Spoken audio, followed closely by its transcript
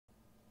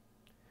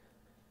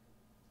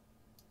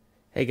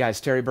Hey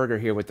guys, Terry Berger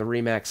here with the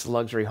RE/MAX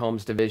Luxury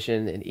Homes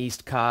Division in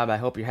East Cobb. I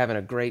hope you're having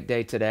a great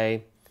day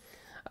today.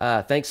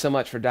 Thanks so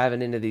much for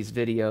diving into these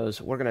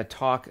videos. We're going to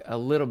talk a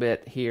little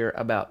bit here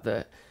about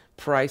the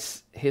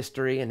price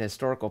history and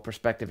historical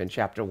perspective in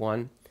Chapter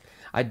 1.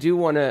 I do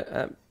want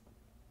to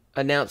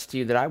announce to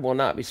you that I will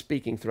not be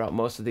speaking throughout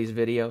most of these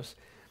videos.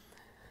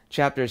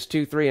 Chapters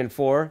 2, 3, and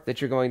 4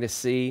 that you're going to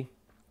see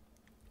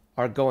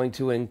are going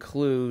to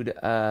include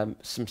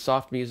some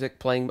soft music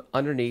playing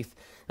underneath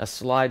a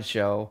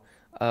slideshow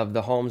of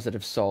the homes that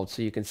have sold,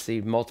 so you can see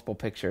multiple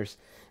pictures.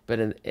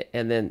 And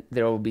then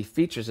there will be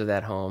features of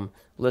that home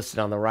listed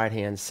on the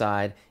right-hand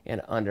side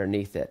and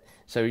underneath it.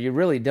 So you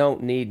really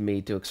don't need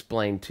me to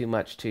explain too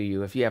much to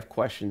you. If you have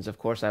questions, of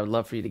course, I would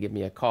love for you to give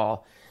me a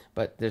call,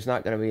 but there's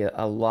not going to be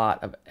a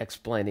lot of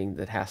explaining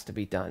that has to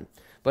be done.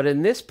 But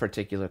in this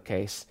particular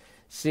case,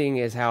 seeing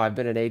as how I've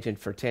been an agent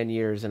for 10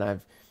 years and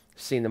I've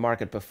seen the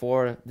market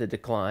before the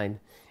decline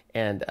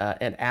and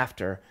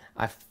after,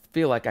 I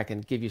feel like I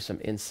can give you some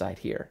insight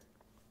here.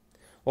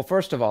 Well,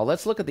 first of all,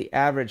 let's look at the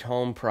average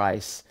home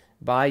price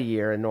by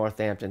year in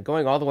Northampton,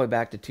 going all the way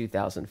back to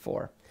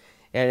 2004.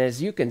 And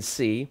as you can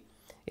see,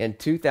 in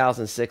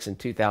 2006 and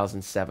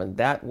 2007,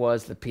 that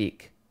was the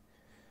peak.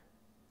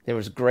 There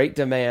was great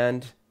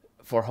demand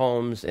for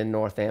homes in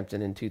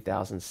Northampton in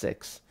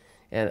 2006.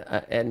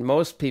 And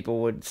most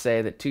people would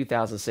say that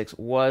 2006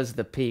 was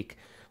the peak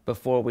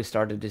before we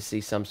started to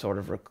see some sort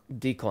of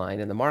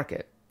decline in the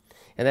market.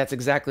 And that's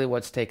exactly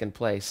what's taken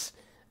place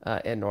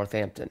in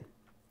Northampton.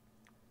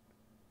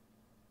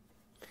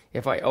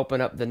 If I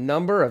open up the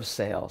number of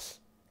sales,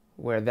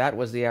 where that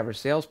was the average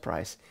sales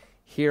price,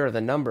 here are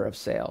the number of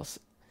sales.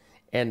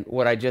 And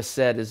what I just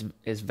said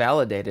is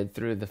validated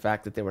through the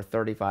fact that there were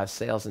 35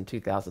 sales in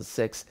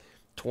 2006,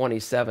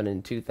 27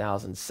 in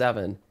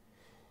 2007.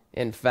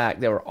 In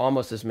fact, there were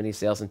almost as many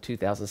sales in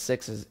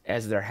 2006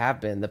 as there have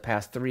been the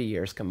past 3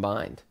 years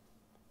combined.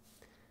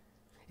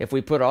 If we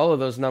put all of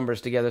those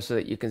numbers together so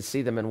that you can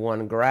see them in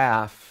one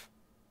graph,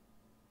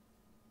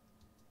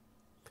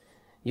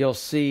 you'll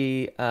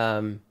see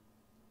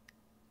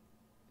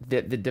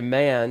that the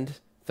demand,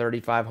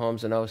 35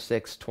 homes in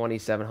 06,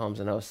 27 homes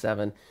in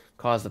 07,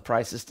 caused the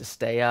prices to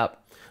stay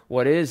up.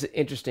 What is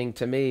interesting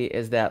to me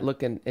is that,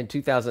 look, in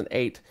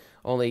 2008,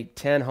 only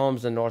 10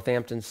 homes in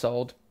Northampton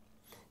sold,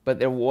 but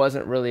there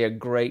wasn't really a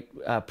great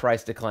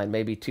price decline,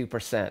 maybe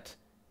 2%.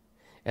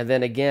 And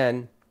then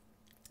again,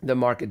 the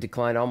market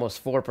declined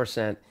almost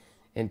 4%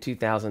 in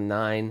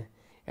 2009,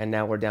 and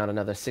now we're down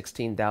another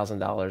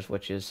 $16,000,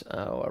 which is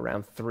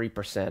around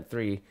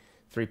 3%,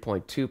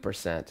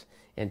 3.2%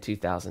 in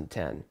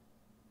 2010.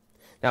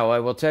 Now, I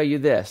will tell you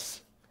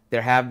this.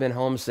 There have been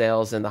home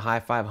sales in the high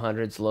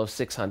 500s, low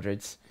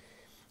 600s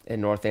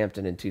in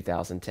Northampton in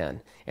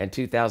 2010. And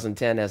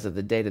 2010, as of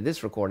the date of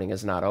this recording,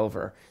 is not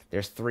over.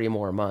 There's 3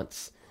 more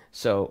months.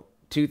 So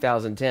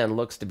 2010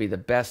 looks to be the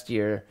best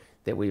year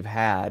that we've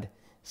had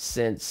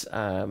since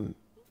the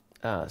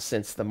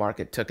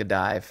market took a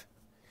dive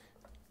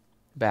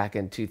back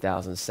in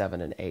 2007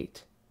 and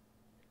 8.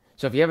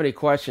 So if you have any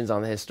questions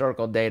on the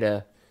historical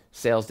data,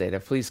 sales data,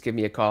 please give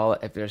me a call.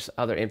 If there's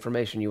other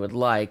information you would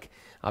like,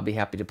 I'll be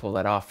happy to pull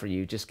that off for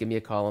you. Just give me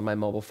a call on my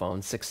mobile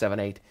phone,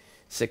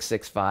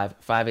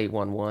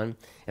 678-665-5811.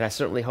 And I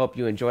certainly hope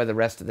you enjoy the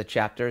rest of the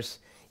chapters.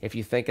 If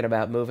you're thinking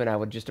about moving, I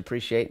would just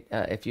appreciate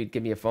if you'd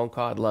give me a phone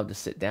call. I'd love to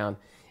sit down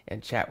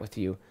and chat with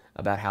you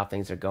about how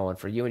things are going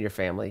for you and your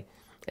family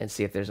and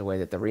see if there's a way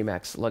that the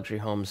RE/MAX Luxury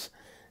Homes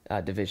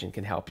Division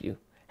can help you.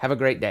 Have a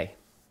great day.